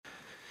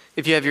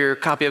If you have your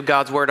copy of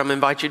God's Word, I'm going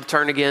to invite you to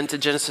turn again to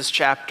Genesis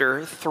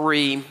chapter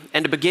 3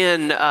 and to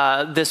begin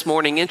this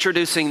morning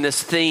introducing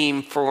this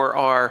theme for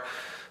our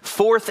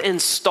fourth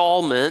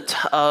installment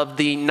of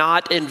the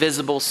Not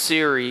Invisible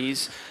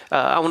series.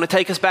 I want to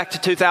take us back to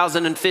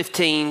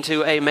 2015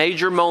 to a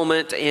major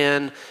moment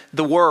in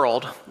the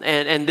world.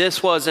 And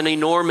this was an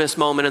enormous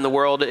moment in the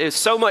world. It's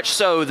so much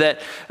so that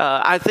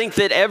I think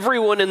that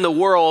everyone in the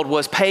world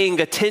was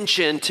paying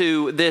attention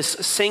to this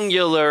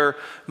singular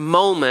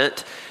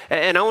moment.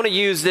 And I want to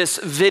use this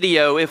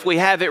video, if we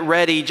have it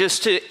ready,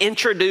 just to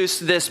introduce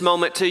this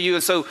moment to you.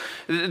 And so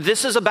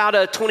this is about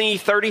a 20,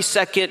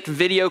 30-second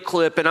video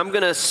clip, and I'm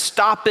going to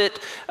stop it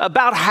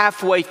about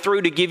halfway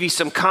through to give you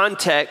some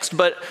context.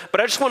 But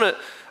I want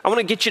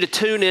to get you to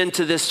tune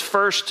into this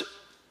first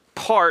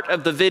part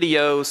of the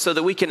video so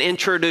that we can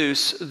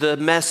introduce the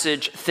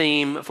message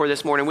theme for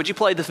this morning. Would you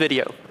play the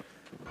video?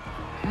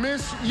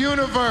 Miss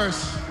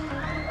Universe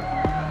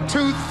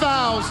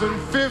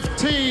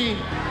 2015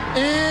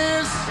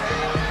 is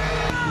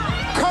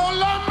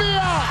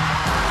Colombia.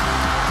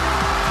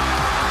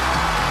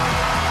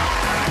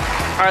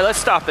 All right, let's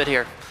stop it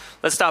here.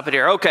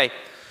 Okay.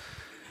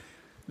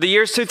 The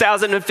year's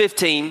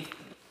 2015.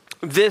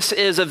 This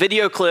is a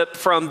video clip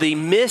from the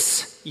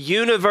Miss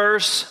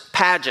Universe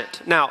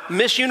pageant. Now,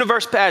 Miss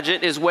Universe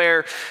pageant is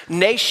where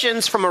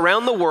nations from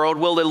around the world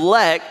will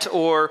elect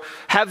or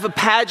have a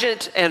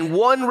pageant and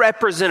one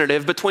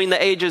representative between the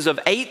ages of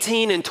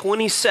 18 and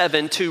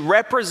 27 to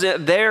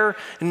represent their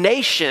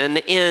nation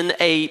in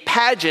a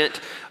pageant,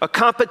 a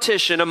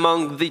competition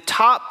among the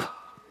top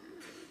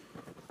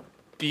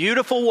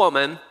beautiful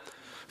woman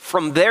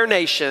from their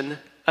nation,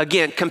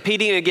 again,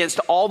 competing against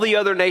all the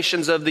other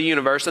nations of the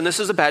universe, and this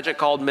is a pageant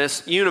called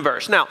Miss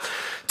Universe. Now,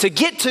 to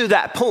get to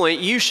that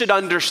point, you should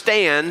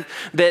understand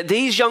that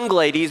these young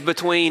ladies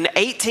between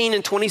 18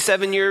 and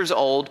 27 years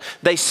old,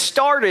 they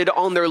started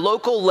on their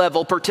local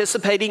level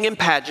participating in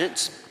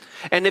pageants.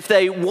 And if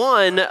they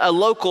won a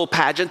local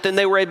pageant, then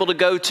they were able to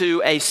go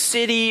to a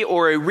city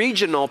or a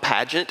regional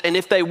pageant. And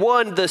if they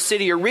won the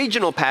city or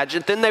regional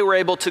pageant, then they were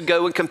able to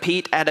go and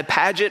compete at a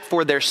pageant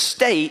for their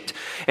state.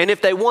 And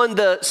if they won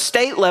the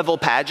state level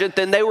pageant,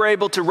 then they were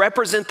able to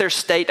represent their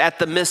state at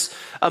the Miss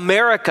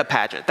America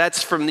pageant.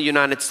 That's from the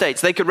United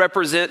States. They could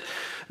represent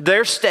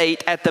their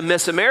state at the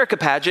Miss America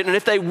pageant. And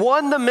if they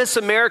won the Miss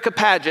America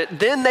pageant,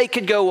 then they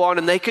could go on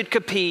and they could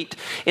compete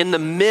in the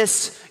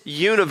Miss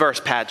Universe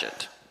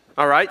pageant.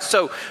 All right,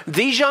 so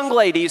these young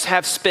ladies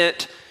have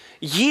spent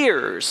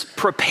years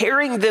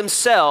preparing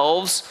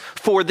themselves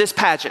for this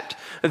pageant.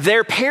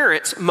 Their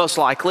parents, most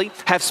likely,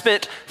 have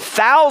spent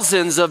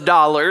thousands of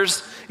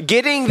dollars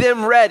getting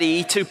them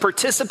ready to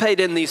participate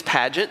in these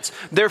pageants.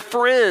 Their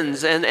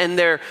friends and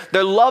their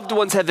loved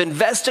ones have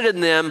invested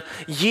in them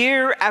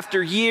year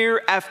after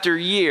year after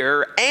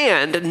year.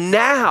 And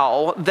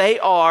now they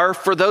are,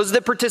 for those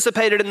that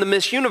participated in the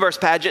Miss Universe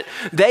pageant,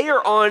 they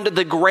are on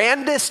the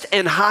grandest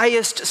and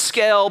highest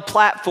scale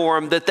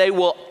platform that they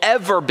will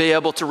ever be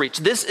able to reach.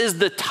 This is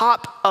the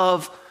top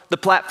of the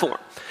platform.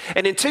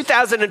 And in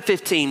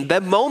 2015, the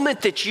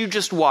moment that you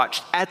just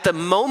watched, at the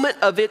moment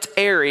of its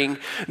airing,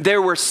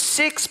 there were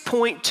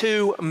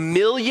 6.2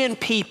 million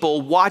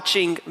people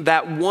watching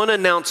that one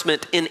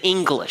announcement in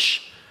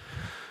English.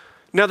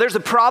 Now, there's a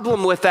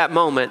problem with that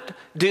moment.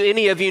 Do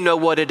any of you know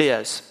what it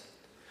is?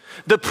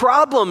 The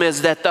problem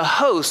is that the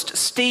host,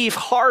 Steve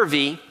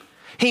Harvey,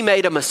 he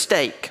made a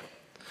mistake.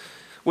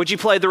 Would you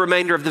play the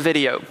remainder of the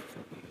video?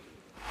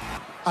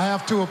 I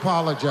have to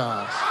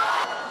apologize.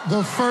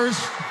 The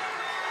first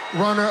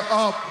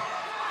runner-up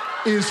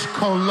is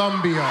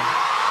Colombia.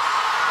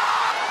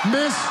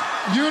 Miss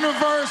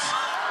Universe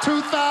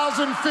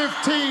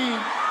 2015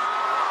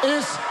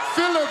 is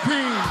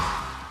Philippines.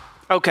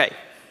 Okay.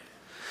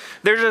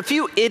 There's a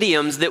few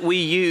idioms that we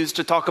use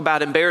to talk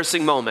about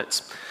embarrassing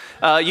moments.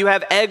 You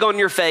have egg on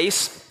your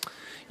face.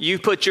 You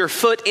put your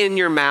foot in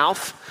your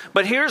mouth.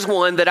 But here's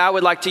one that I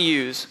would like to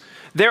use.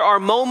 There are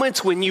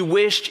moments when you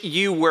wished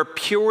you were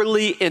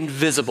purely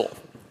invisible.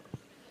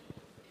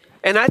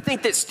 And I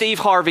think that Steve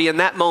Harvey in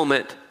that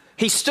moment,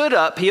 he stood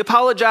up, he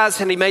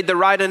apologized, and he made the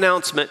right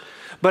announcement.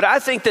 But I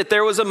think that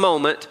there was a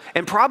moment,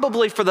 and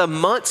probably for the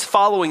months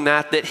following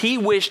that he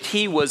wished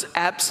he was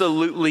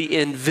absolutely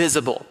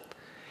invisible.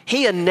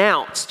 He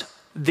announced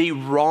the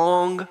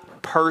wrong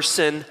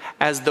person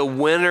as the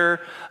winner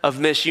of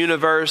Miss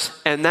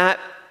Universe, and that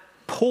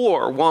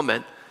poor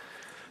woman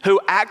who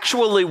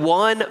actually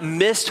won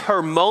missed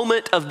her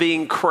moment of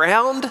being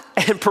crowned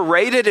and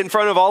paraded in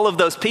front of all of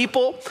those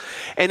people.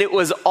 And it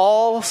was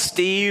all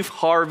Steve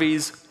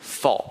Harvey's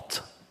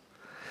fault.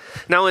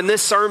 Now, in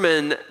this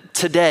sermon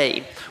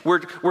today, we're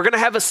going to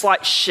have a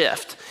slight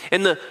shift.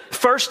 In the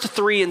first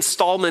 3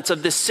 installments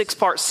of this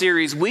 6-part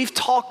series, we've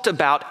talked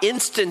about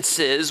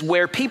instances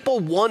where people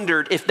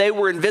wondered if they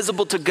were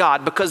invisible to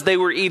God because they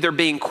were either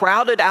being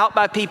crowded out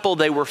by people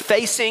they were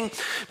facing,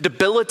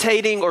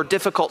 debilitating or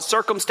difficult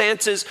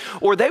circumstances,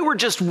 or they were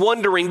just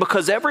wondering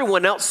because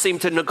everyone else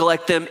seemed to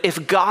neglect them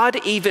if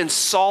God even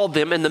saw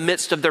them in the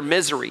midst of their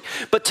misery.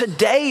 But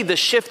today, the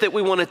shift that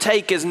we want to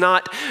take is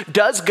not,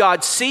 does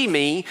God see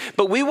me?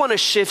 But we want to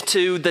shift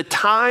to the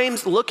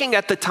times, looking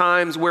at the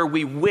times where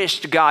we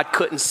wished God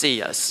couldn't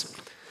see us.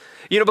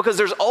 Because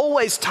there's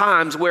always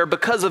times where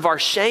because of our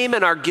shame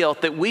and our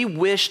guilt that we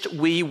wished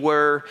we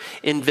were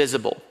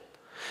invisible.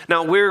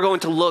 Now we're going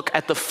to look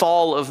at the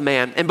fall of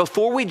man. And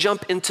before we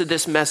jump into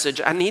this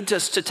message, I need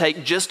us to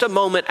take just a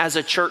moment as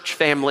a church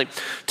family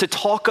to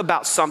talk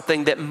about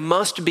something that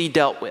must be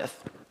dealt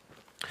with.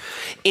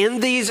 In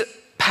these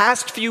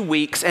past few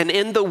weeks and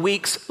in the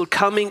weeks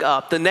coming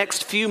up, the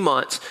next few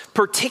months,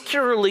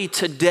 particularly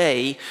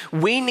today,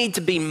 we need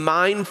to be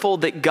mindful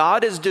that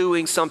God is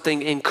doing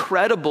something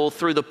incredible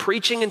through the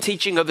preaching and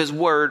teaching of his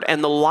word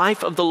and the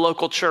life of the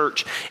local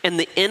church, and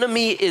the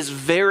enemy is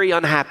very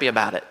unhappy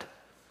about it.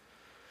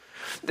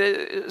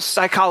 The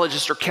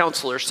psychologists or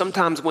counselors,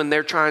 sometimes when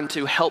they're trying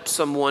to help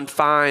someone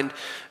find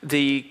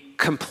the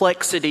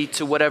complexity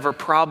to whatever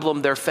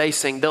problem they're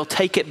facing, they'll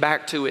take it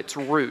back to its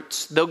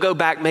roots. They'll go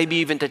back maybe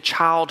even to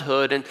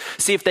childhood and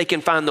see if they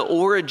can find the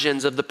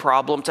origins of the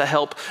problem to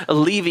help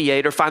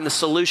alleviate or find the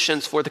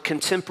solutions for the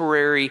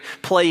contemporary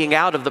playing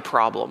out of the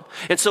problem.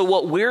 And so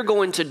what we're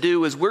going to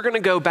do is we're going to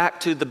go back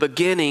to the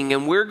beginning,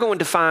 and we're going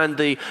to find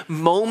the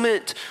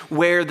moment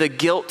where the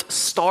guilt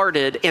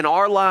started in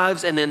our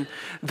lives and in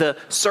the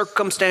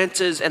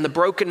circumstances and the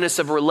brokenness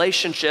of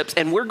relationships,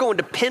 and we're going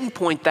to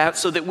pinpoint that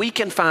so that we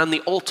can find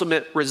the ultimate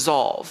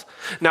resolve.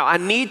 Now, I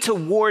need to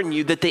warn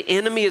you that the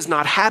enemy is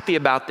not happy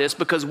about this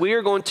because we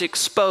are going to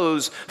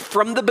expose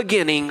from the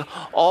beginning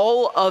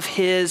all of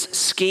his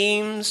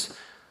schemes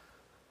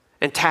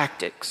and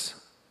tactics.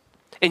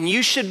 And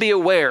you should be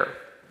aware,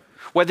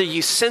 whether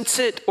you sense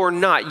it or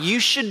not,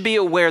 you should be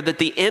aware that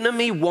the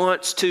enemy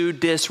wants to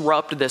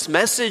disrupt this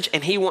message,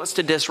 and he wants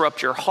to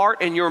disrupt your heart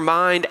and your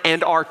mind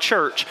and our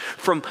church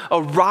from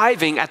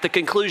arriving at the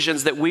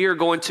conclusions that we are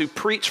going to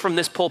preach from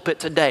this pulpit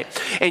today.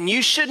 And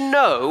you should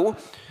know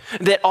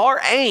that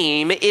our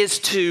aim is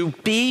to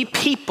be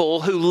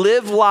people who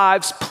live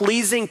lives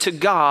pleasing to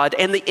God,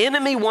 and the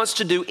enemy wants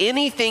to do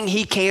anything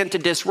he can to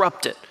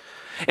disrupt it.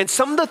 And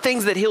some of the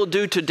things that he'll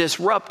do to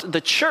disrupt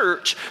the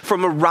church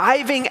from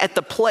arriving at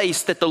the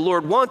place that the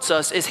Lord wants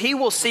us is he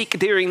will seek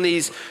during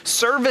these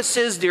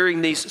services,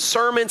 during these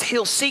sermons,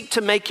 he'll seek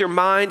to make your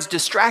minds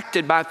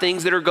distracted by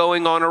things that are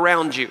going on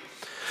around you.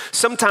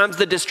 Sometimes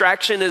the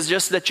distraction is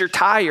just that you're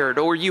tired,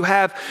 or you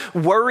have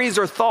worries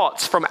or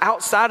thoughts from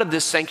outside of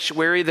this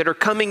sanctuary that are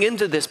coming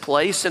into this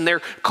place, and they're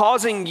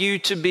causing you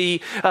to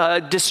be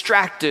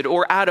distracted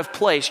or out of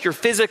place. You're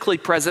physically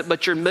present,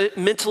 but you're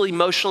mentally,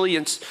 emotionally,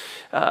 and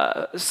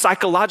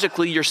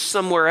psychologically, you're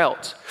somewhere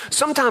else.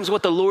 Sometimes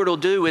what the Lord will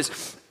do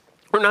is,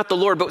 or not the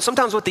Lord, but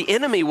sometimes what the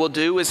enemy will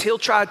do is he'll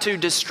try to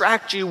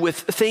distract you with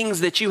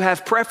things that you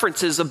have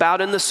preferences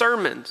about in the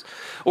sermons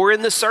or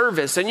in the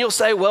service. And you'll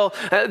say, well,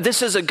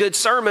 this is a good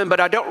sermon, but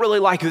I don't really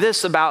like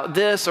this about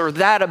this or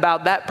that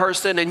about that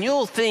person. And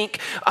you'll think,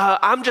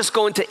 I'm just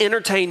going to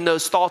entertain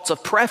those thoughts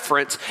of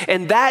preference.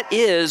 And that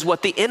is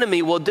what the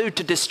enemy will do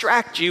to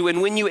distract you.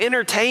 And when you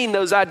entertain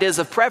those ideas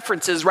of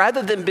preferences,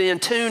 rather than being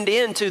tuned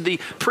into the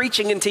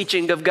preaching and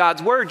teaching of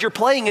God's word, you're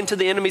playing into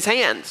the enemy's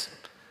hands.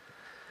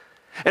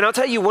 And I'll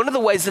tell you, one of the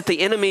ways that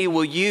the enemy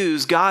will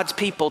use God's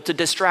people to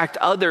distract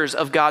others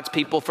of God's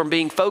people from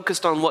being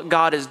focused on what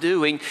God is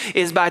doing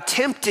is by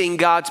tempting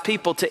God's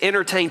people to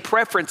entertain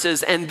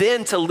preferences and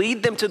then to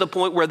lead them to the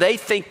point where they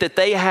think that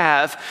they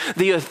have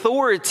the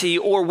authority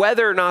or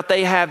whether or not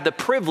they have the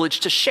privilege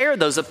to share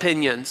those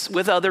opinions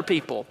with other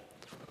people.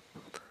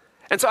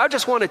 And so I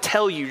just want to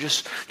tell you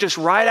just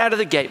right out of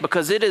the gate,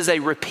 because it is a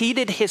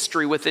repeated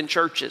history within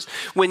churches.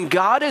 When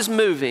God is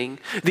moving,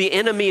 the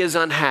enemy is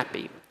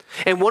unhappy.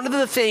 And one of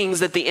the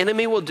things that the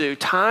enemy will do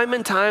time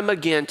and time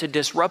again to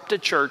disrupt a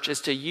church is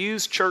to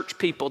use church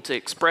people to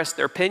express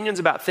their opinions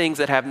about things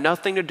that have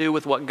nothing to do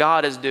with what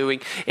God is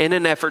doing in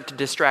an effort to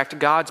distract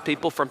God's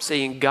people from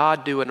seeing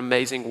God do an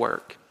amazing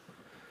work.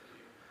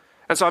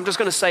 And so I'm just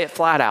going to say it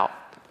flat out.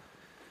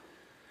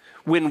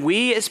 When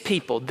we as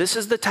people, this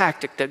is the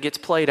tactic that gets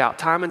played out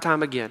time and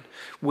time again.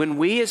 When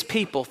we as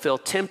people feel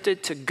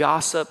tempted to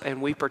gossip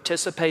and we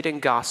participate in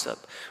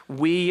gossip,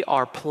 we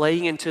are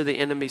playing into the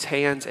enemy's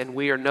hands, and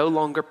we are no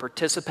longer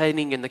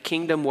participating in the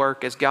kingdom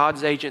work as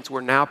God's agents.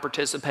 We're now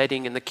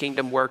participating in the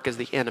kingdom work as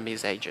the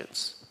enemy's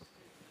agents.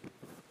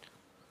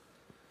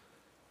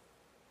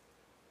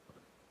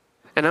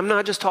 And I'm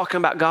not just talking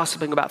about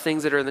gossiping about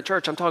things that are in the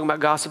church. I'm talking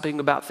about gossiping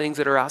about things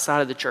that are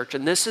outside of the church.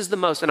 And this is the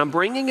most, and I'm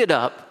bringing it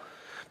up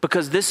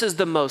because this is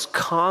the most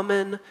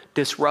common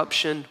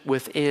disruption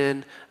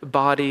within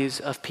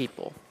bodies of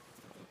people.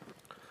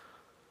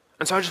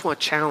 And so I just want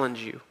to challenge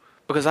you,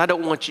 because I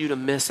don't want you to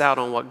miss out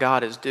on what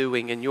God is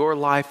doing in your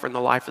life or in the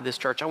life of this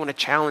church. I want to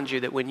challenge you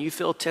that when you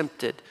feel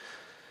tempted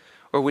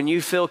or when you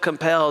feel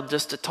compelled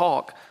just to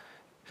talk,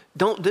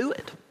 don't do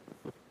it.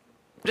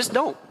 Just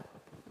don't.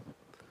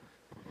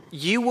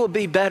 You will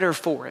be better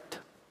for it.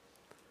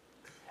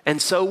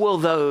 And so will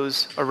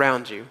those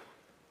around you.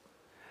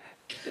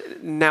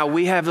 Now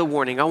we have the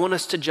warning. I want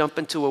us to jump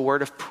into a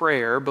word of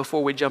prayer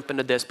before we jump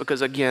into this,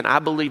 because again, I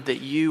believe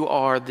that you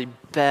are the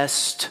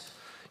best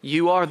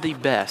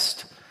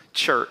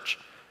church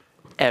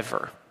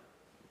ever.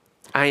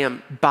 I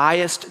am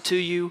biased to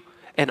you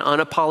and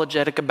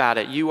unapologetic about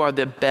it. You are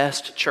the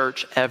best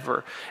church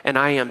ever. And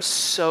I am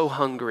so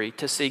hungry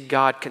to see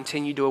God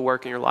continue to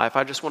work in your life.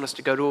 I just want us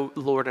to go to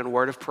the Lord in a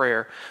word of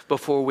prayer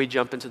before we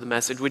jump into the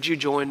message. Would you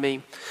join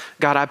me?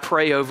 God, I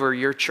pray over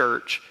your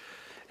church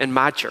and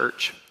my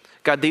church.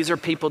 God, these are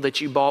people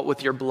that you bought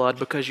with your blood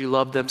because you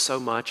love them so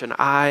much. And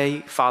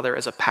I, Father,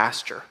 as a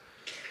pastor,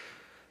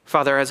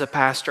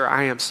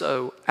 I am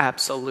so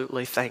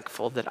absolutely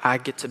thankful that I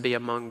get to be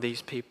among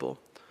these people.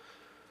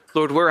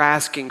 Lord, we're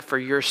asking for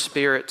your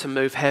Spirit to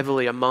move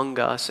heavily among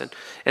us.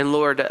 And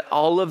Lord,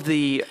 all of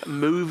the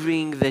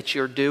moving that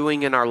you're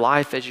doing in our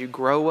life as you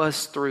grow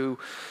us through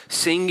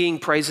singing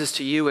praises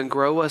to you and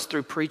grow us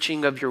through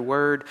preaching of your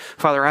word.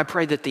 Father, I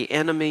pray that the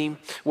enemy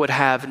would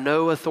have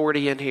no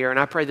authority in here, and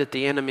I pray that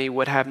the enemy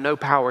would have no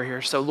power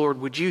here. So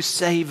Lord, would you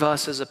save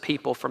us as a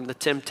people from the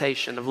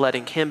temptation of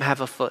letting him have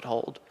a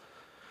foothold?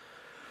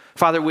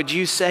 Father, would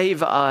you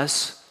save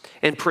us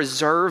and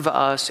preserve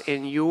us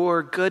in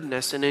your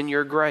goodness and in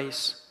your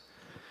grace?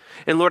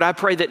 And Lord, I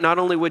pray that not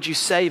only would you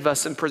save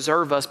us and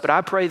preserve us, but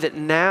I pray that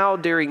now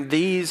during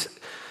these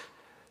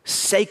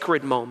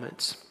sacred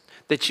moments,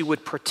 that you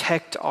would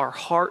protect our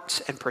hearts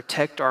and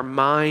protect our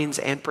minds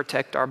and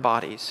protect our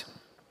bodies.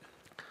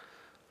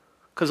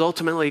 Because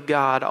ultimately,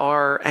 God,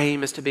 our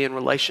aim is to be in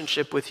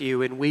relationship with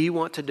you, and we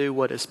want to do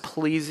what is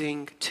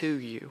pleasing to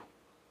you.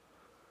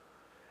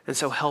 And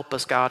so help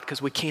us, God,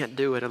 because we can't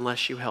do it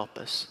unless you help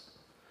us.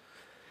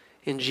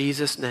 In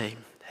Jesus'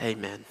 name,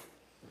 amen.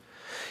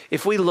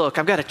 If we look,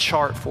 I've got a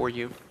chart for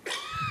you.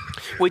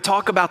 We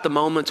talk about the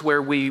moments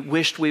where we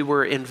wished we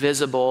were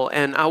invisible,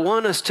 and I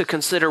want us to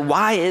consider,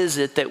 why is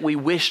it that we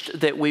wished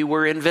that we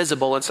were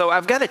invisible? And so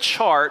I've got a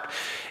chart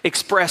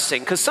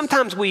expressing, because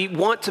sometimes we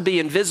want to be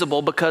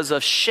invisible because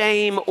of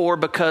shame or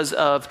because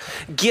of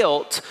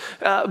guilt,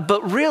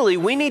 but really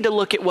we need to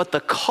look at what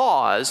the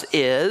cause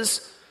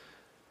is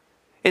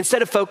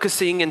instead of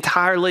focusing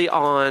entirely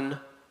on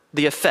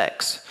the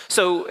effects.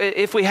 So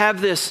if we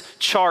have this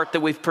chart that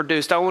we've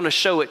produced, I want to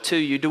show it to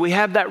you. Do we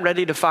have that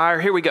ready to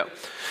fire? Here we go.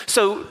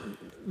 So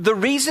the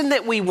reason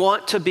that we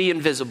want to be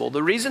invisible,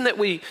 the reason that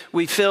we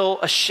feel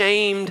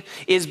ashamed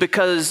is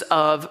because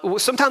of,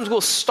 sometimes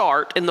we'll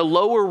start in the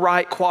lower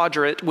right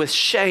quadrant with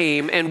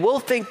shame, and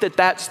we'll think that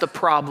that's the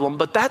problem,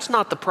 but that's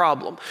not the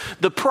problem.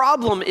 The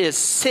problem is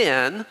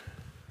sin.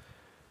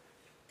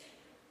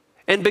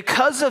 And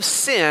because of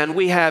sin,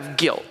 we have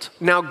guilt.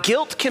 Now,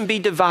 guilt can be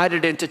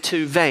divided into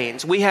two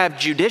veins. We have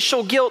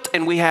judicial guilt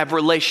and we have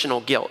relational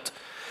guilt.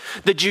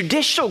 The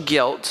judicial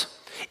guilt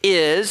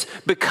is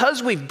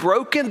because we've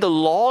broken the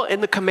law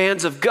and the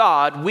commands of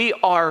God, we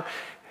are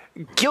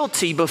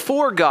guilty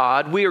before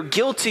God, we are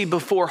guilty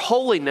before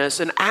holiness,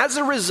 and as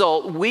a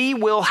result, we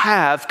will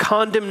have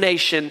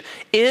condemnation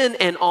in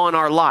and on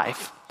our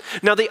life.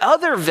 Now, the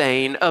other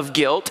vein of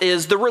guilt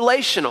is the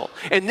relational,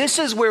 and this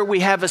is where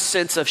we have a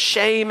sense of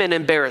shame and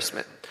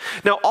embarrassment.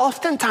 Now,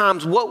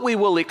 oftentimes what we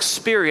will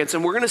experience,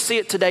 and we're going to see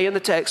it today in the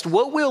text,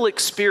 what we'll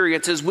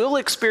experience is we'll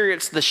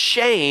experience the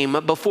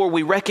shame before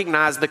we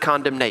recognize the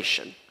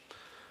condemnation.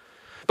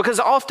 Because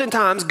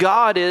oftentimes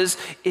God is,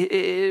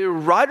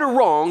 right or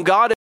wrong,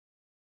 God is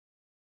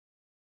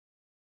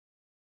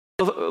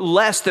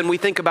less than we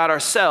think about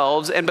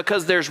ourselves, and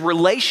because there's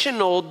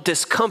relational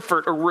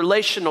discomfort or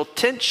relational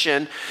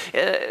tension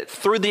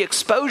through the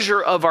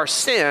exposure of our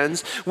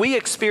sins, we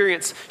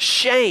experience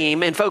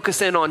shame and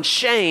focus in on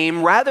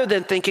shame rather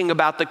than thinking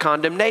about the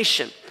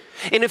condemnation.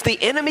 And if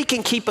the enemy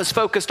can keep us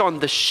focused on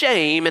the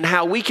shame and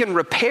how we can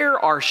repair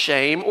our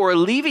shame or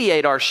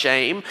alleviate our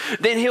shame,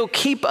 then he'll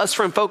keep us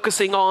from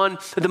focusing on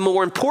the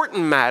more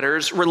important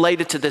matters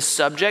related to this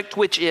subject,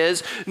 which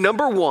is,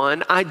 number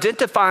one,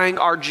 identifying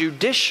our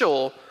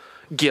judicial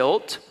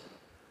guilt,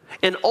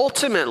 and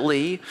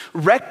ultimately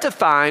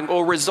rectifying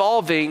or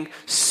resolving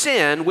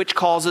sin, which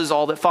causes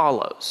all that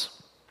follows.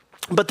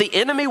 But the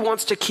enemy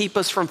wants to keep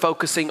us from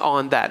focusing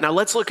on that. Now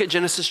let's look at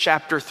Genesis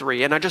chapter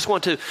 3, and I just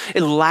want to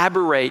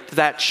elaborate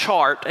that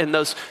chart and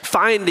those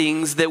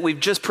findings that we've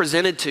just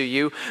presented to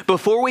you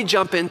before we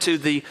jump into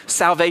the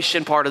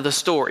salvation part of the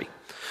story.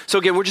 So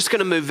again, we're just going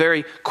to move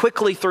very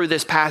quickly through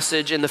this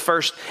passage in the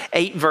first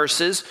 8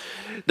 verses.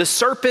 The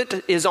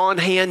serpent is on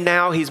hand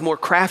now. He's more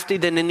crafty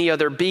than any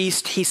other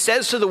beast. He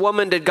says to the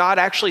woman, did God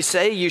actually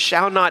say, you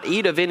shall not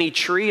eat of any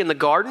tree in the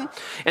garden?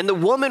 And the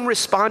woman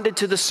responded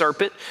to the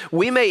serpent,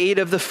 we may eat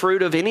of the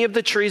fruit of any of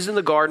the trees in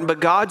the garden, but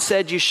God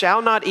said, you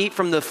shall not eat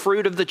from the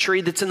fruit of the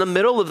tree that's in the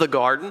middle of the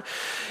garden,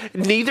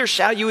 neither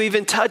shall you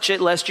even touch it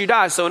lest you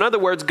die. So in other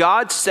words,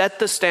 God set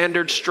the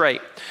standard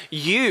straight.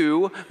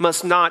 You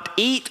must not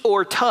eat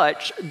or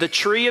touch the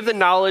tree of the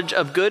knowledge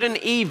of good and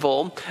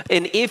evil,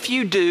 and if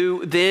you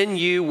do, then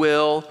you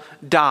will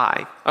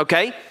die.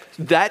 Okay?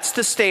 That's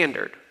the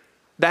standard.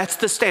 That's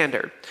the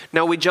standard.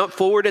 Now we jump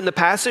forward in the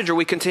passage, or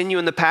we continue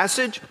in the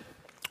passage.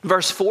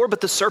 Verse 4,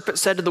 but the serpent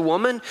said to the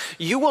woman,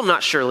 you will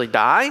not surely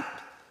die.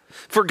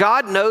 For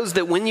God knows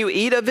that when you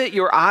eat of it,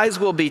 your eyes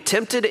will be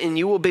tempted and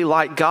you will be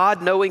like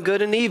God, knowing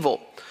good and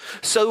evil.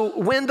 So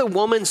when the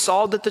woman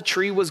saw that the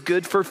tree was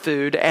good for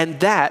food, and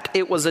that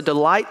it was a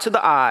delight to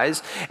the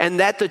eyes, and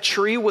that the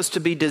tree was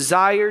to be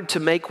desired to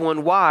make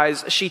one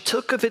wise, she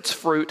took of its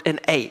fruit and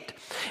ate.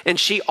 And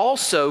she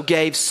also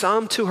gave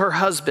some to her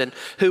husband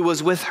who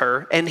was with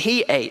her, and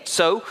he ate.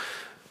 So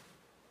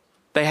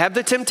they have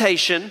the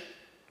temptation.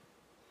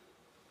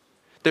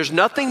 There's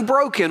nothing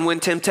broken when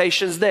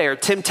temptation's there.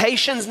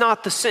 Temptation's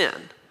not the sin.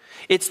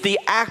 It's the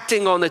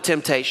acting on the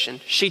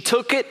temptation. She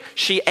took it,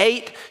 she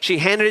ate, she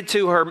handed it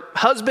to her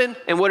husband,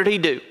 and what did he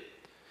do?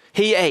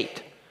 He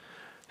ate.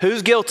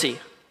 Who's guilty?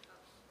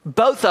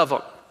 Both of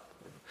them.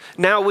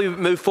 Now we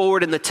move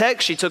forward in the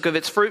text. She took of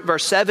its fruit,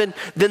 verse 7.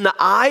 Then the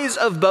eyes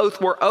of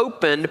both were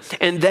opened,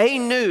 and they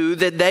knew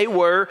that they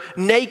were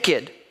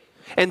naked.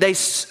 And they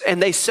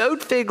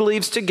sewed fig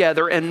leaves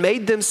together and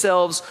made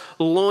themselves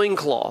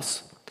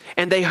loincloths.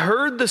 And they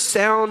heard the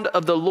sound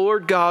of the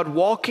Lord God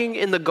walking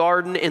in the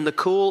garden in the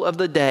cool of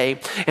the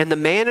day. And the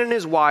man and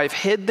his wife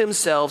hid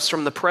themselves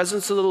from the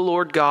presence of the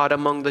Lord God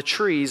among the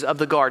trees of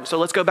the garden. So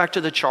let's go back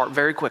to the chart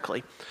very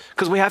quickly,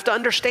 because we have to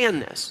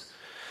understand this.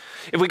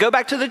 If we go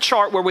back to the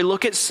chart where we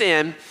look at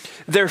sin,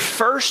 their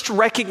first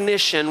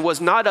recognition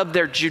was not of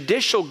their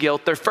judicial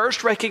guilt. Their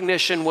first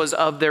recognition was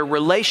of their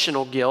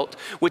relational guilt,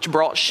 which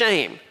brought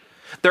shame.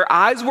 Their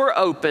eyes were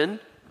open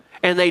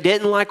and they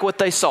didn't like what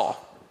they saw.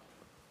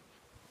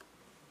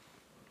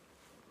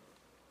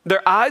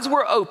 Their eyes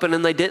were open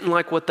and they didn't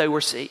like what they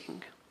were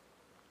seeing.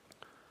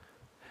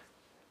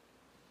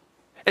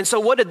 And so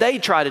what did they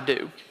try to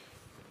do?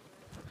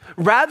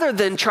 Rather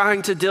than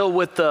trying to deal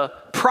with the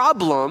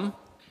problem,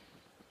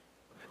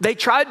 they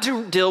tried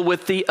to deal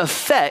with the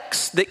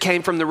effects that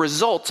came from the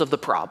results of the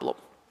problem.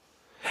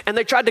 And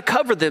they tried to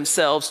cover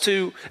themselves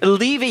to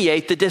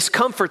alleviate the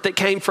discomfort that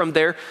came from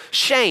their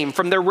shame,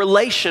 from their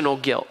relational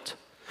guilt.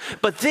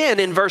 But then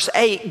in verse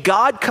 8,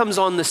 God comes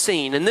on the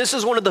scene. And this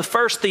is one of the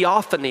first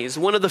theophanies,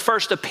 one of the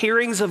first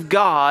appearings of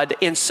God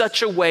in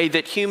such a way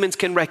that humans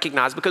can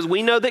recognize. Because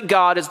we know that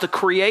God is the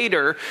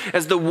creator,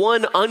 as the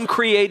one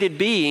uncreated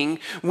being.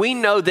 We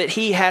know that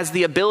he has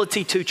the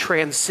ability to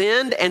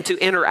transcend and to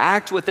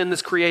interact within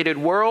this created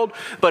world.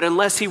 But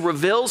unless he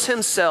reveals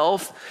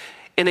himself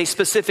in a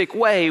specific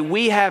way,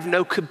 we have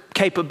no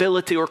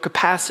capability or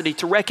capacity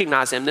to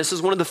recognize him. This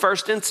is one of the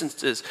first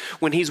instances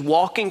when he's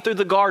walking through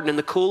the garden in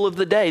the cool of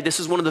the day. This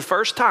is one of the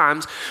first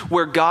times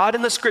where God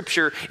in the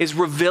scripture is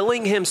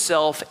revealing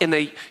himself in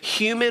a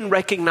human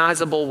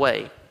recognizable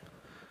way.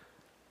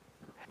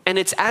 And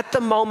it's at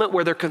the moment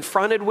where they're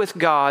confronted with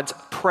God's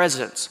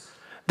presence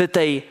that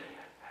they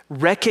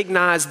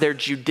recognize their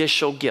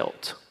judicial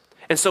guilt.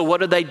 And so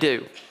what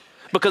do?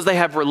 Because they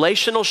have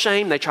relational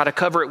shame, they try to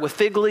cover it with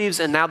fig leaves,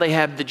 and now they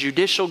have the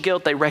judicial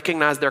guilt. They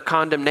recognize their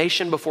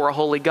condemnation before a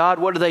holy God.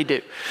 What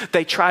do?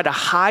 They try to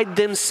hide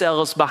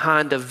themselves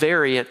behind a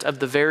variant of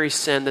the very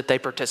sin that they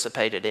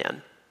participated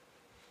in.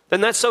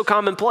 And that's so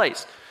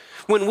commonplace.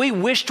 When we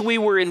wished we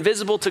were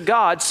invisible to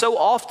God, so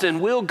often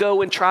we'll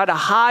go and try to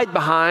hide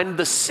behind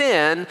the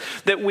sin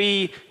that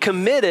we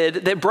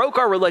committed that broke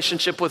our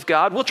relationship with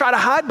God. We'll try to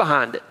hide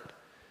behind it.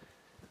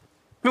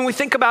 When we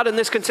think about in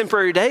this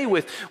contemporary day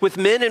with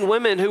men and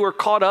women who are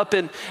caught up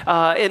in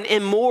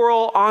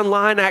immoral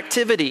online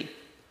activity,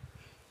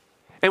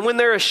 and when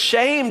they're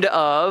ashamed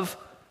of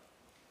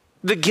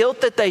the guilt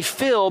that they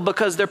feel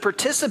because they're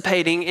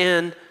participating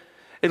in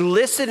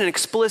illicit and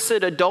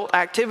explicit adult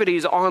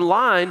activities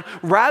online,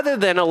 rather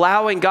than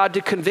allowing God to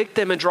convict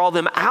them and draw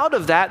them out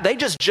of that, they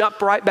just jump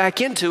right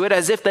back into it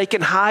as if they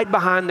can hide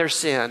behind their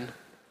sin.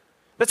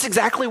 That's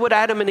exactly what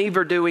Adam and Eve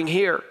are doing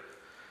here.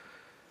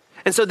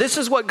 And so this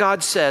is what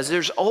God says.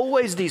 There's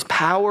always these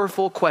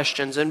powerful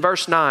questions. In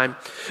verse 9,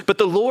 but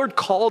the Lord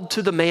called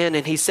to the man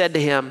and he said to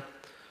him,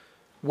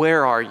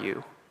 where are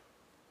you?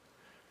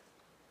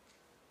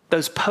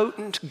 Those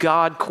potent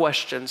God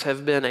questions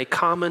have been a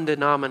common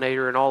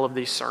denominator in all of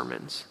these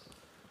sermons.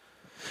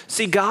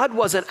 See, God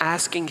wasn't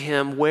asking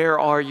him, where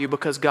are you,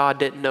 because God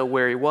didn't know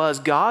where he was.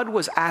 God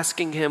was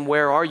asking him,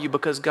 where are you,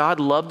 because God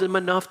loved him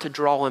enough to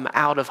draw him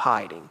out of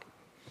hiding.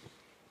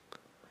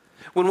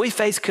 When we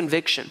face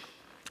conviction,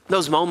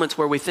 Those moments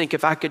where we think,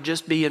 if I could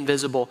just be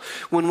invisible.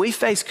 When we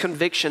face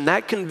conviction,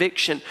 that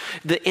conviction,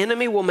 the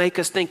enemy will make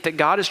us think that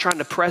God is trying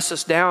to press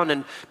us down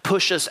and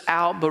push us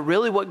out. But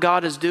really what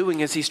God is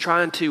doing is he's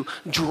trying to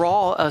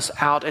draw us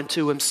out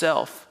into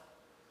himself.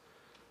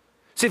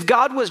 See, if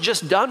God was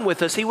just done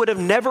with us, he would have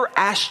never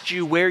asked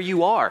you where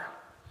you are.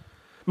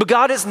 But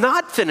God is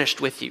not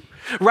finished with you.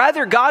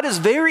 Rather, God is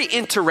very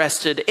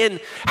interested in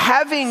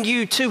having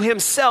you to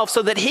himself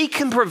so that he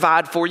can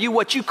provide for you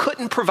what you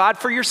couldn't provide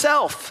for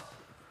yourself.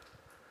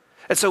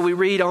 And so we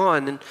read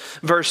on in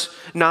verse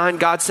 9,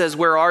 God says,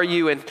 where are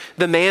you? And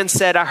the man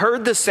said, I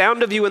heard the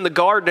sound of you in the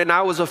garden and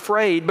I was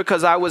afraid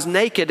because I was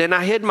naked and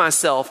I hid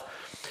myself.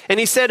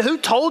 And he said, who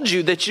told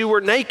you that you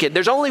were naked?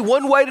 There's only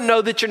one way to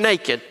know that you're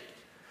naked.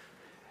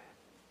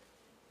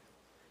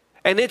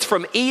 And it's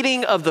from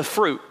eating of the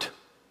fruit.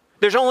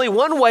 There's only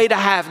one way to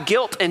have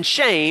guilt and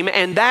shame,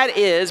 and that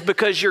is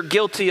because you're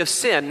guilty of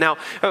sin. Now,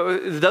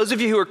 those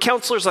of you who are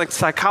counselors, like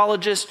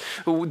psychologists,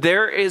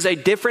 there is a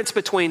difference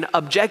between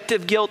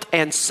objective guilt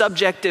and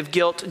subjective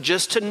guilt.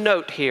 Just to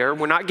note here,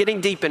 we're not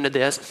getting deep into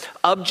this.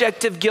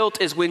 Objective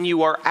guilt is when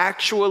you are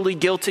actually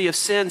guilty of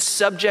sin.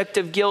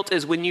 Subjective guilt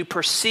is when you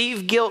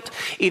perceive guilt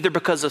either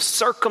because of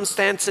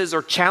circumstances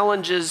or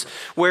challenges,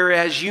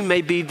 whereas you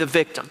may be the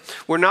victim.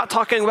 We're not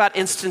talking about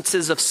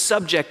instances of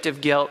subjective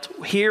guilt.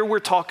 Here we're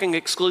talking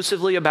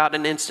exclusively about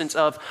an instance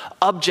of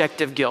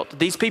objective guilt.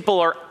 These people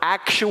are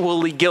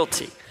actually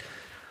guilty.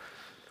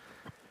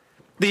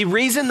 The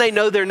reason they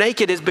know they're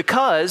naked is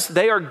because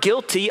they are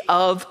guilty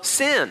of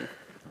sin.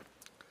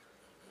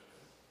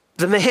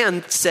 The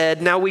man said,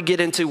 now we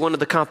get into one of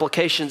the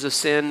complications of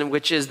sin,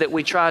 which is that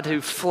we try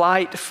to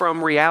flight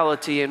from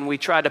reality and we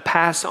try to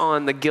pass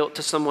on the guilt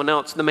to someone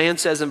else. The man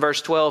says in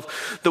verse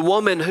 12, the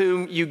woman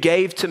whom you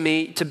gave to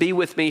me to be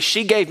with me,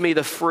 she gave me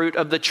the fruit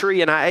of the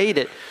tree and I ate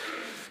it.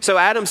 So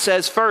Adam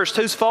says first,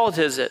 whose fault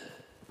is it?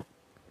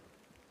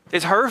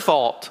 It's her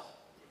fault.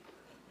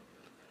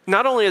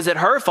 Not only is it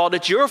her fault,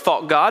 it's your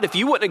fault, God. If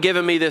you wouldn't have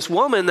given me this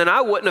woman, then I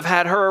wouldn't have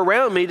had her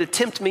around me to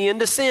tempt me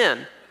into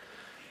sin.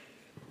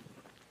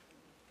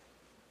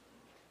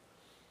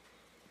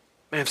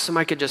 Man, if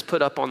somebody could just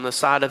put up on the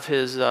side of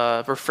his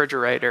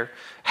refrigerator,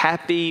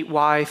 happy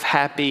wife,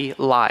 happy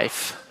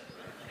life,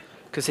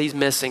 because he's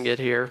missing it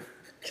here.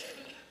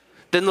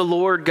 Then the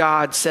Lord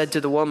God said to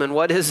the woman,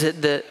 what is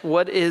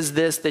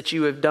this that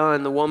you have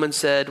done? The woman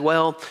said,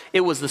 well,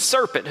 it was the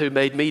serpent who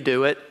made me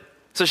do it.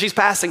 So she's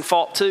passing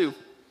fault too.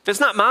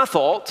 It's not my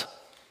fault.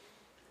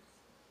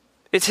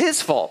 It's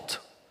his fault.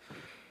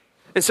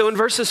 And so in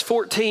verses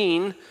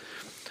 14,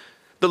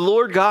 the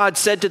Lord God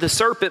said to the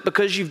serpent,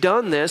 because you've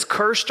done this,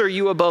 cursed are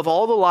you above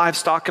all the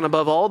livestock and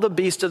above all the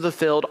beasts of the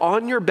field.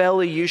 On your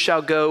belly you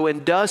shall go,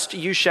 and dust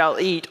you shall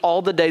eat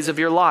all the days of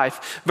your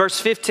life. Verse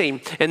 15,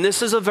 and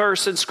this is a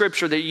verse in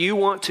Scripture that you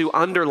want to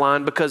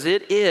underline because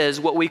it is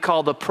what we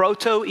call the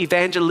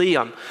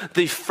proto-evangelium,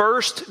 the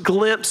first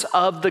glimpse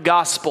of the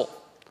gospel.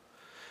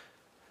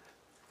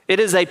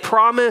 It is a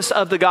promise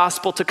of the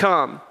gospel to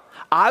come.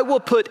 I will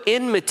put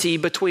enmity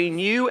between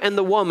you and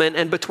the woman,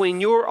 and between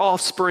your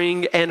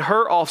offspring and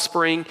her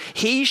offspring.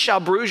 He shall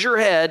bruise your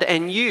head,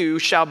 and you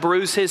shall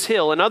bruise his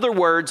heel. In other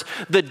words,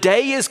 the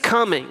day is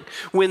coming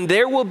when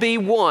there will be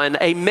one,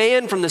 a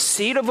man from the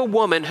seed of a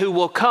woman, who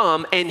will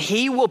come, and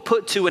he will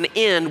put to an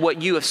end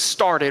what you have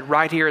started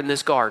right here in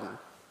this garden.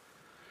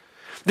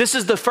 This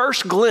is the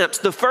first glimpse,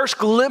 the first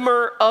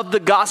glimmer of the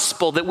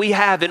gospel that we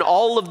have in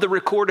all of the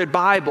recorded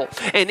Bible.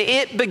 And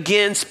it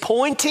begins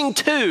pointing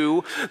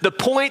to the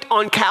point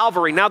on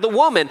Calvary. Now the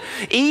woman,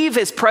 Eve,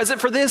 is present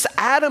for this.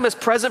 Adam is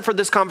present for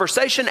this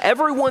conversation.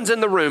 Everyone's in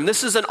the room.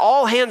 This is an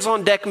all hands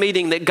on deck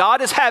meeting that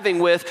God is having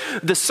with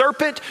the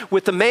serpent,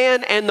 with the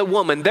man and the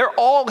woman. They're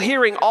all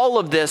hearing all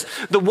of this.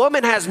 The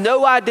woman has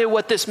no idea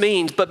what this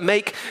means, but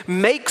make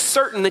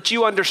certain that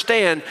you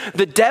understand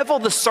the devil,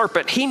 the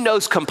serpent, he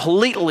knows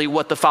completely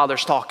what the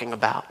Father's talking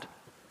about.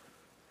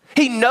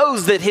 He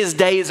knows that his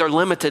days are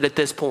limited at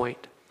this point.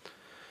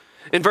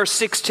 In verse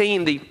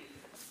 16, the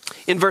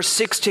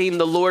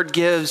Lord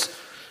gives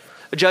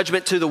a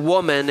judgment to the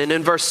woman, and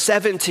in verse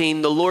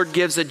 17, the Lord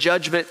gives a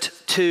judgment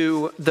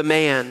to the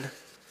man.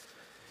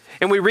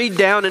 And we read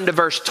down into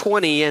verse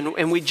 20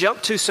 and we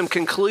jump to some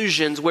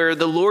conclusions where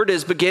the Lord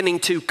is beginning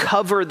to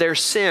cover their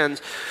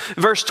sins.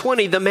 Verse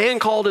 20, the man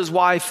called his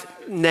wife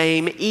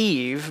name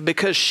Eve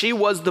because she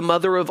was the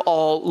mother of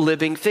all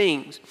living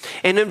things.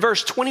 And in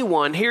verse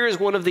 21, here is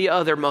one of the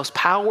other most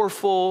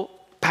powerful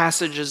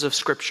passages of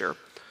Scripture.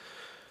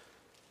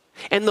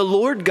 And the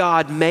Lord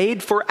God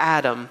made for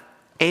Adam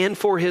and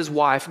for his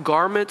wife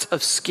garments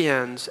of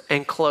skins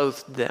and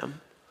clothed them.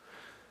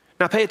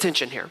 Now pay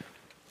attention here.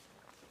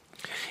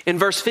 In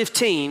verse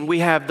 15, we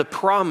have the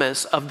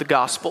promise of the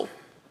gospel.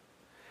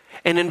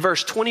 And in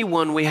verse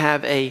 21, we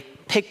have a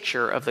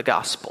picture of the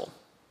gospel.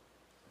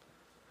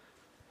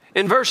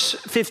 In verse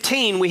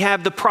 15, we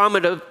have the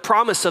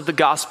promise of the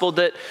gospel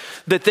that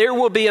there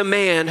will be a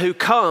man who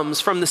comes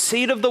from the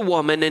seed of the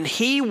woman, and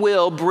he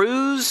will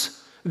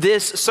bruise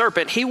this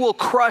serpent. He will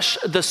crush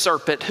the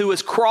serpent who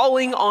is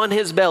crawling on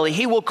his belly.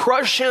 He will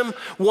crush him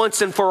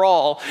once and for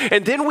all.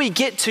 And then we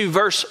get to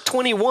verse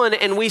 21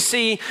 and we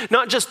see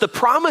not just the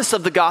promise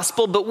of the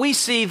gospel, but we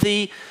see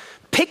the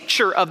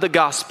picture of the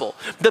gospel.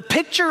 The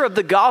picture of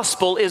the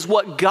gospel is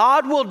what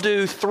God will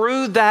do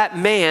through that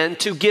man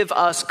to give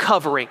us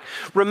covering.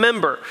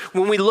 Remember,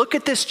 when we look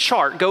at this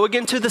chart, go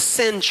again to the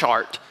sin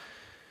chart.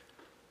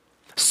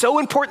 So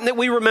important that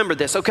we remember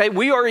this, okay?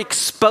 We are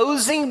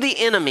exposing the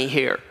enemy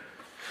here.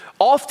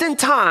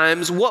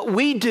 Oftentimes, what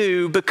we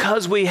do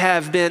because we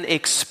have been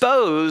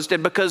exposed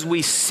and because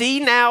we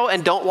see now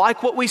and don't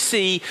like what we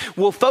see,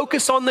 we'll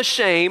focus on the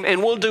shame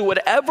and we'll do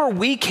whatever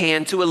we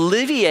can to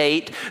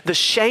alleviate the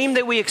shame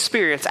that we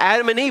experience.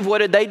 Adam and Eve, what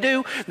did they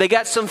do? They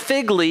got some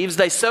fig leaves,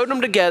 they sewed them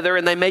together,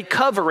 and they made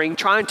covering,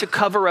 trying to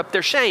cover up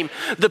their shame.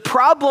 The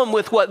problem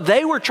with what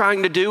they were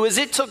trying to do is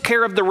it took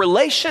care of the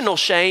relational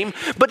shame,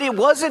 but it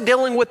wasn't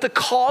dealing with the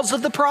cause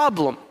of the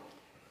problem.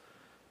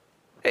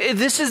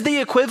 This is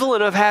the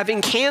equivalent of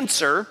having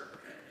cancer.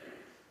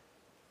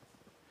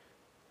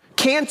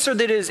 Cancer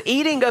that is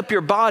eating up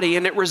your body,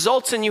 and it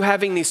results in you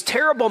having these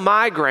terrible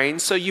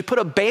migraines, so you put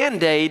a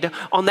Band-Aid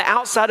on the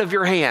outside of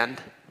your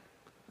hand.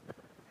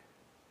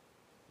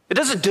 It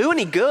doesn't do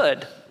any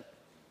good.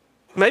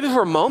 Maybe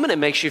for a moment it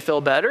makes you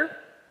feel better.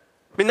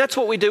 I mean, that's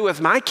what we do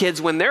with my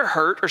kids when they're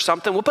hurt or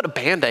something. We'll put a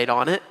Band-Aid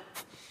on it.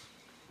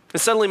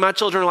 And suddenly my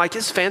children are like,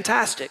 this is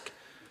fantastic.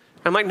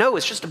 I'm like, no,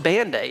 it's just a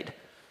Band-Aid.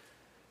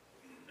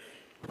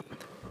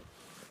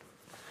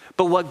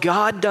 But what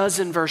God does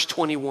in verse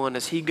 21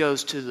 is he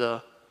goes to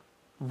the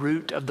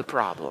root of the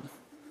problem.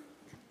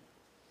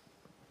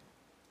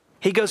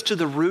 He goes to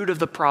the root of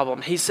the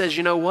problem. He says,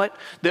 you know what?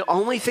 The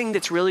only thing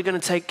that's really going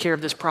to take care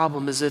of this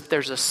problem is if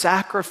there's a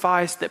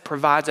sacrifice that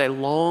provides a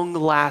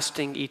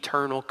long-lasting,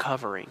 eternal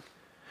covering.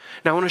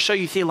 Now, I want to show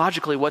you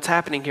theologically what's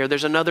happening here.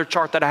 There's another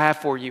chart that I have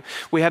for you.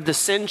 We have the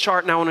sin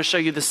chart, and I want to show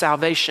you the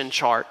salvation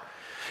chart.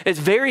 It's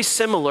very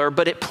similar,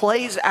 but it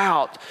plays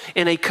out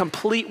in a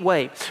complete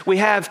way. We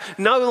have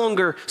no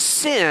longer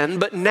sin,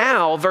 but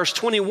now, verse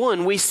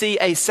 21, we see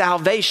a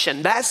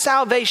salvation. That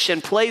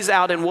salvation plays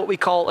out in what we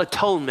call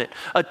atonement.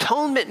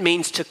 Atonement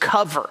means to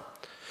cover.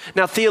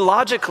 Now,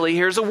 theologically,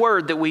 here's a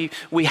word that we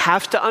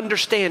have to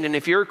understand. And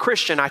if you're a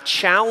Christian, I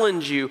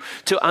challenge you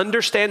to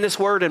understand this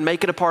word and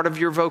make it a part of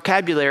your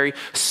vocabulary: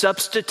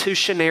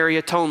 substitutionary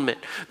atonement.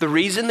 The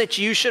reason that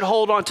you should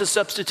hold on to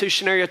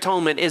substitutionary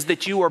atonement is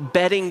that you are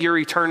betting your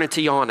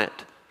eternity on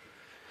it.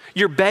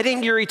 You're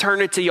betting your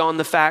eternity on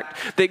the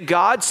fact that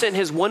God sent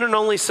his one and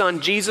only son,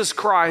 Jesus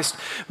Christ,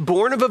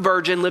 born of a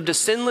virgin, lived a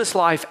sinless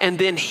life, and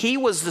then he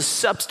was the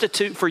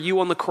substitute for you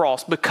on the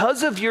cross.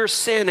 Because of your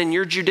sin and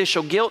your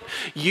judicial guilt,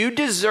 you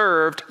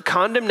deserved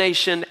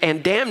condemnation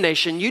and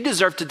damnation. You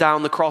deserved to die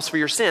on the cross for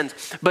your sins.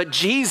 But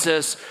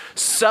Jesus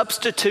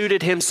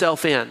substituted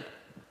himself in.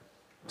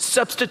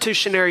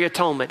 Substitutionary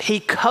atonement. He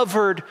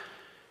covered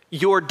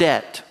your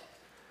debt.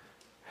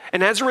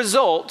 And as a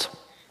result,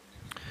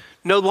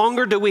 no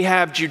longer do we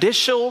have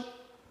judicial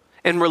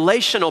and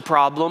relational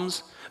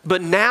problems,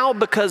 but now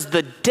because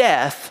the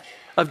death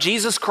of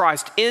Jesus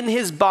Christ in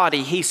his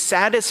body, he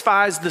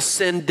satisfies the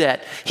sin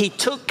debt. He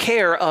took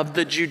care of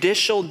the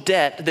judicial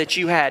debt that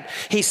you had.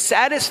 He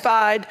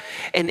satisfied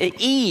and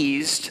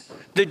eased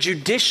the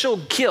judicial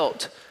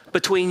guilt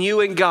between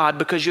you and God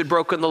because you had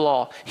broken the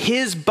law.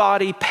 His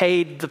body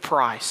paid the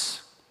price.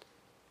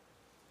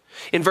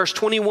 In verse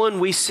 21,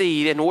 we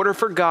see in order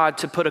for God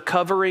to put a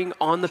covering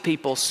on the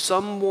people,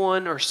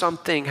 someone or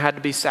something had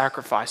to be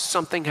sacrificed.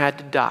 Something had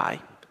to die.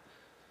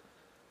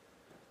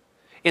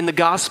 In the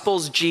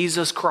Gospels,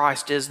 Jesus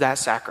Christ is that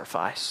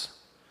sacrifice.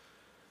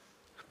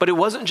 But it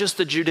wasn't just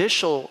the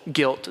judicial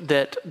guilt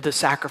that the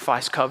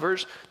sacrifice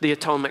covers, the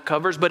atonement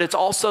covers, but it's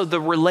also the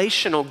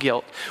relational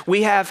guilt.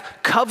 We have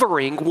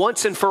covering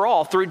once and for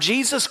all. Through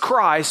Jesus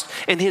Christ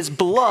and his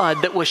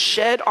blood that was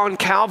shed on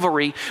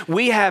Calvary,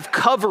 we have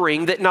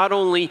covering that not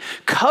only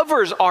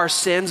covers our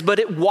sins, but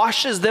it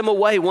washes them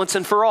away once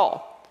and for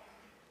all.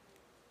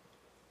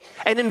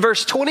 And in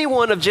verse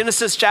 21 of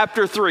Genesis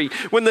chapter 3,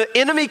 when the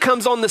enemy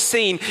comes on the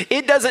scene,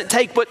 it doesn't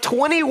take but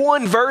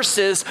 21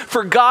 verses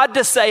for God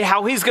to say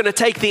how he's going to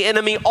take the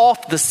enemy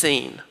off the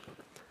scene.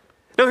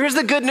 Now, here's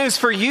the good news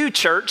for you,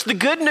 church. The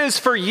good news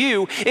for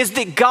you is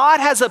that God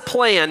has a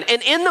plan.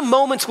 And in the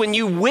moments when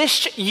you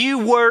wished you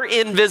were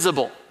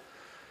invisible,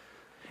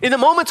 in the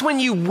moments when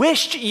you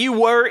wished you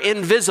were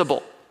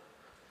invisible,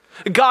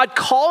 God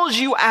calls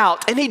you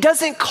out, and he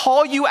doesn't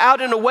call you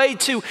out in a way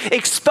to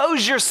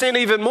expose your sin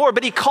even more,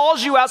 but he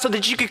calls you out so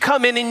that you could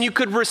come in and you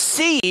could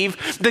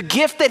receive the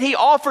gift that he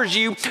offers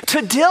you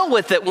to deal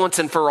with it once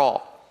and for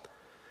all.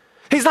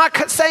 He's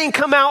not saying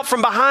come out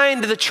from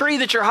behind the tree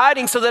that you're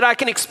hiding so that I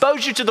can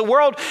expose you to the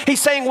world.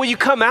 He's saying, will you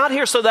come out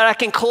here so that I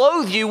can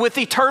clothe you with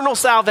eternal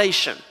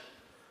salvation?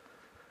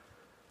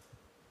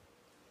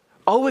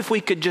 Oh, if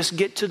we could just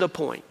get to the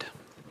point.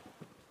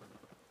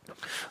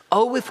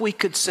 Oh, if we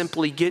could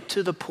simply get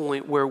to the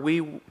point where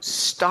we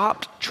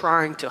stopped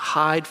trying to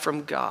hide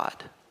from God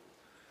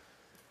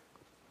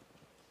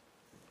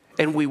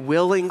and we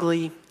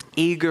willingly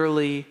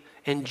eagerly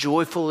and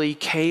joyfully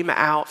came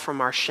out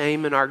from our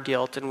shame and our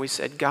guilt, and we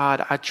said,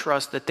 God, I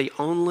trust that the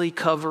only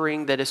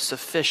covering that is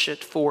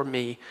sufficient for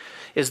me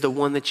is the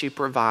one that you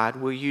provide.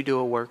 Will you do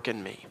a work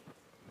in me?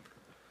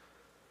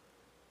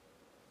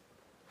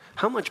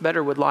 How much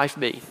better would life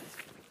be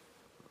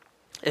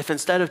if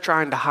instead of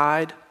trying to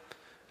hide,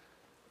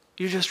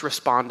 you just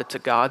responded to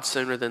God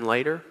sooner than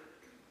later?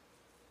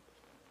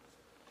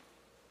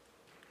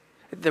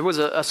 There was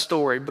a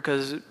story,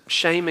 because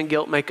shame and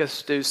guilt make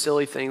us do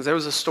silly things. There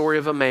was a story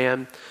of a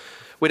man.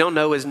 We don't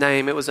know his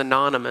name. It was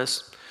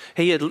anonymous.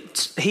 He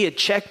had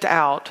checked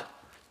out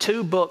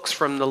 2 books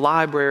from the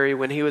library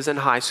when he was in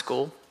high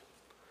school,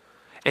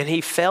 and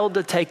he failed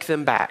to take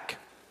them back.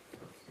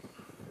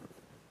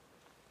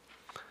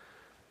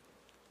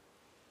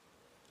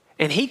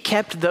 And he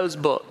kept those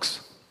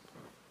books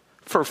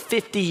for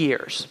 50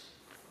 years.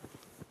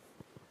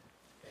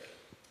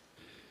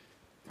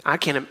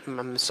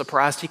 I'm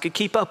surprised he could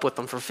keep up with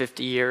them for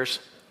 50 years.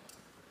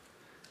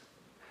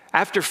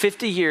 After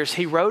 50 years,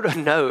 he wrote a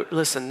note.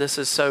 Listen, this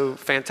is so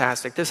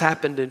fantastic. This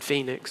happened in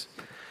Phoenix.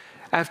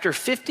 After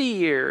 50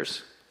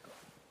 years,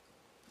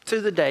 to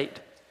the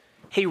date,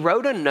 he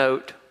wrote a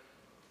note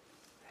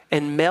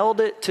and mailed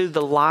it to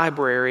the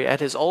library at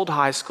his old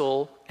high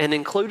school, and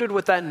included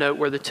with that note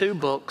were the 2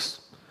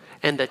 books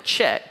and a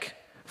check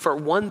for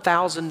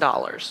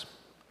 $1,000.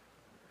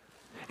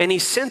 And he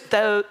sent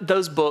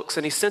those books,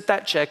 and he sent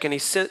that check, and he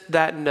sent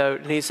that note,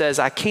 and he says,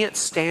 I can't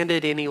stand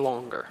it any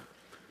longer.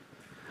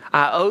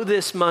 I owe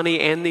this money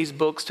and these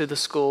books to the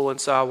school, and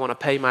so I want to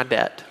pay my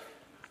debt.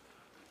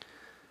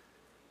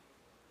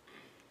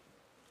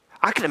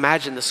 I can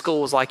imagine the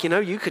school was like,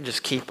 you could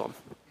just keep them.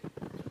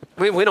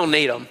 We don't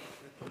need them.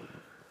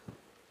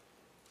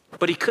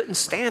 But he couldn't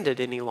stand it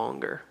any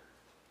longer.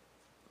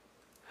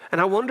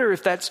 And I wonder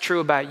if that's true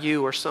about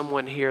you or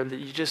someone here, that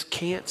you just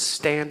can't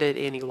stand it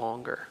any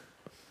longer.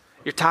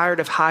 You're tired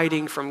of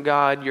hiding from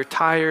God. You're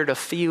tired of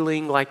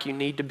feeling like you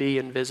need to be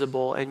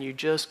invisible, and you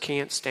just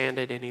can't stand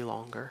it any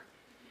longer.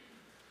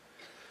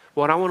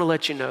 Well, I want to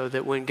let you know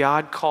that when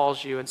God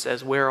calls you and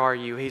says, where are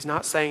you? He's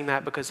not saying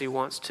that because he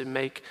wants to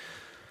make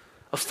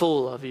a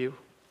fool of you.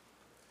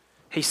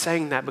 He's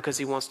saying that because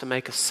he wants to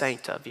make a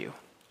saint of you.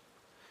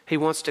 He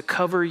wants to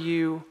cover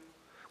you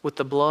with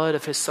the blood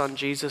of his son,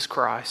 Jesus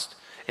Christ,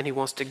 and he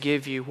wants to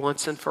give you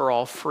once and for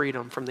all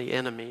freedom from the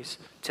enemy's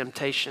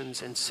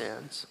temptations and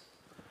sins.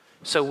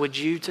 So would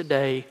you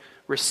today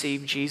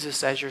receive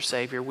Jesus as your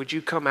Savior? Would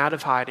you come out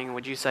of hiding?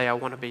 Would you say, I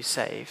want to be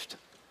saved?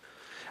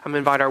 I'm going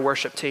to invite our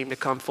worship team to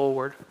come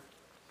forward.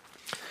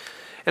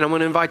 And I'm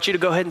going to invite you to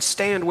go ahead and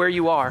stand where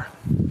you are.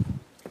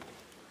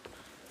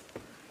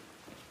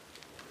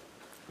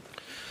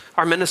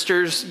 Our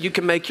ministers, you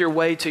can make your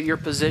way to your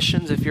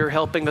positions if you're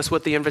helping us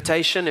with the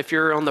invitation. If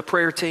you're on the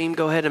prayer team,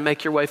 go ahead and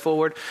make your way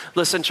forward.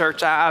 Listen,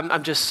 church,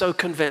 I'm just so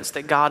convinced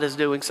that God is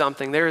doing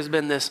something. There has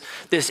been this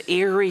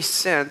eerie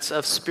sense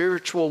of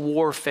spiritual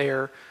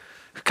warfare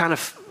kind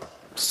of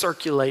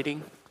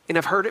circulating. And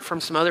I've heard it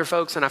from some other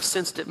folks, and I've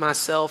sensed it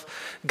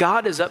myself.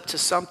 God is up to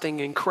something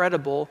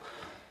incredible,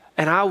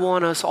 and I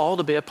want us all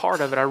to be a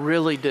part of it. I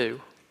really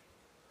do.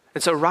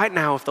 And so right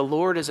now, if the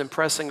Lord is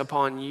impressing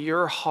upon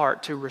your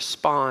heart to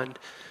respond,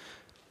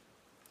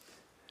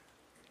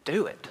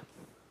 do it.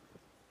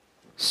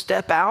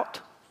 Step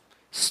out,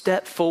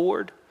 step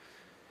forward,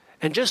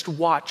 and just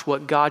watch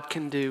what God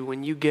can do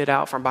when you get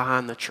out from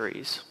behind the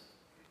trees.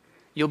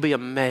 You'll be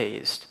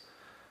amazed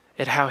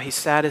at how he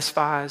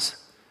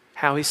satisfies,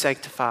 how he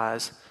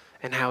sanctifies,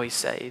 and how he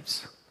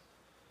saves.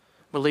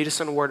 We'll lead us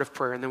in a word of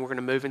prayer, and then we're going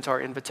to move into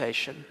our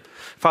invitation.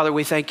 Father,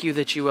 we thank you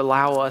that you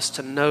allow us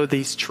to know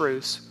these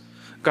truths.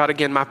 God,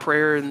 again, my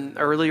prayer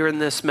earlier in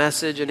this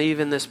message and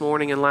even this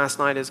morning and last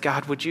night is,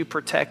 God, would you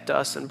protect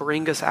us and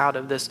bring us out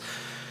of this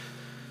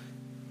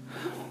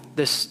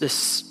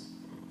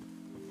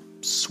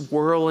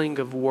swirling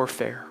of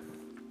warfare.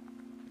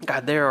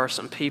 God, there are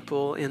some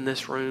people in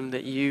this room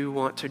that you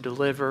want to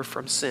deliver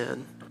from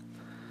sin.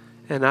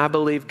 And I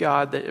believe,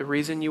 God, that the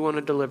reason you want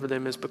to deliver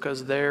them is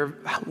because their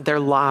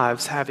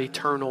lives have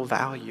eternal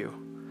value.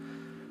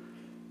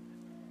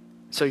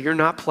 So you're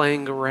not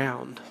playing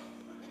around.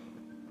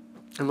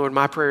 And Lord,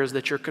 my prayer is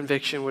that your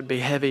conviction would be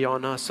heavy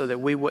on us so that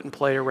we wouldn't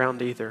play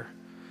around either,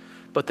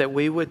 but that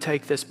we would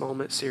take this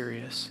moment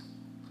serious.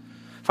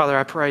 Father,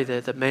 I pray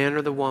that the man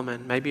or the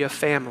woman, maybe a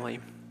family,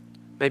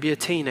 maybe a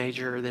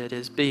teenager that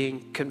is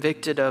being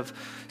convicted of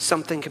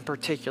something in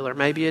particular,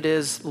 maybe it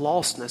is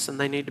lostness and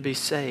they need to be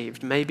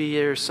saved. Maybe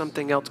there's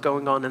something else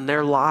going on in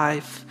their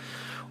life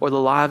or the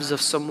lives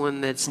of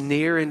someone that's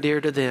near and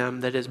dear to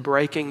them that is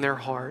breaking their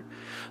heart.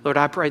 Lord,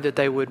 I pray that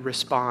they would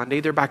respond,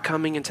 either by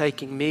coming and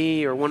taking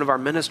me or one of our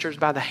ministers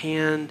by the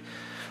hand,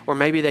 or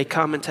maybe they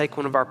come and take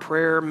one of our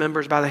prayer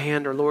members by the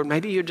hand, or Lord,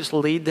 maybe you just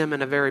lead them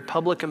in a very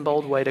public and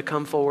bold way to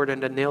come forward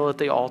and to kneel at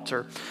the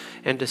altar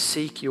and to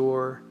seek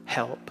your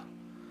help.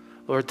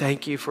 Lord,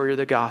 thank you for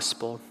the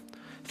gospel.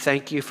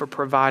 Thank you for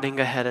providing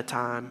ahead of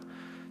time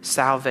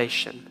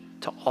salvation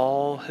to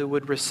all who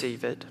would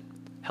receive it.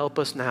 Help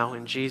us now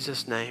in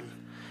Jesus' name.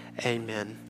 Amen.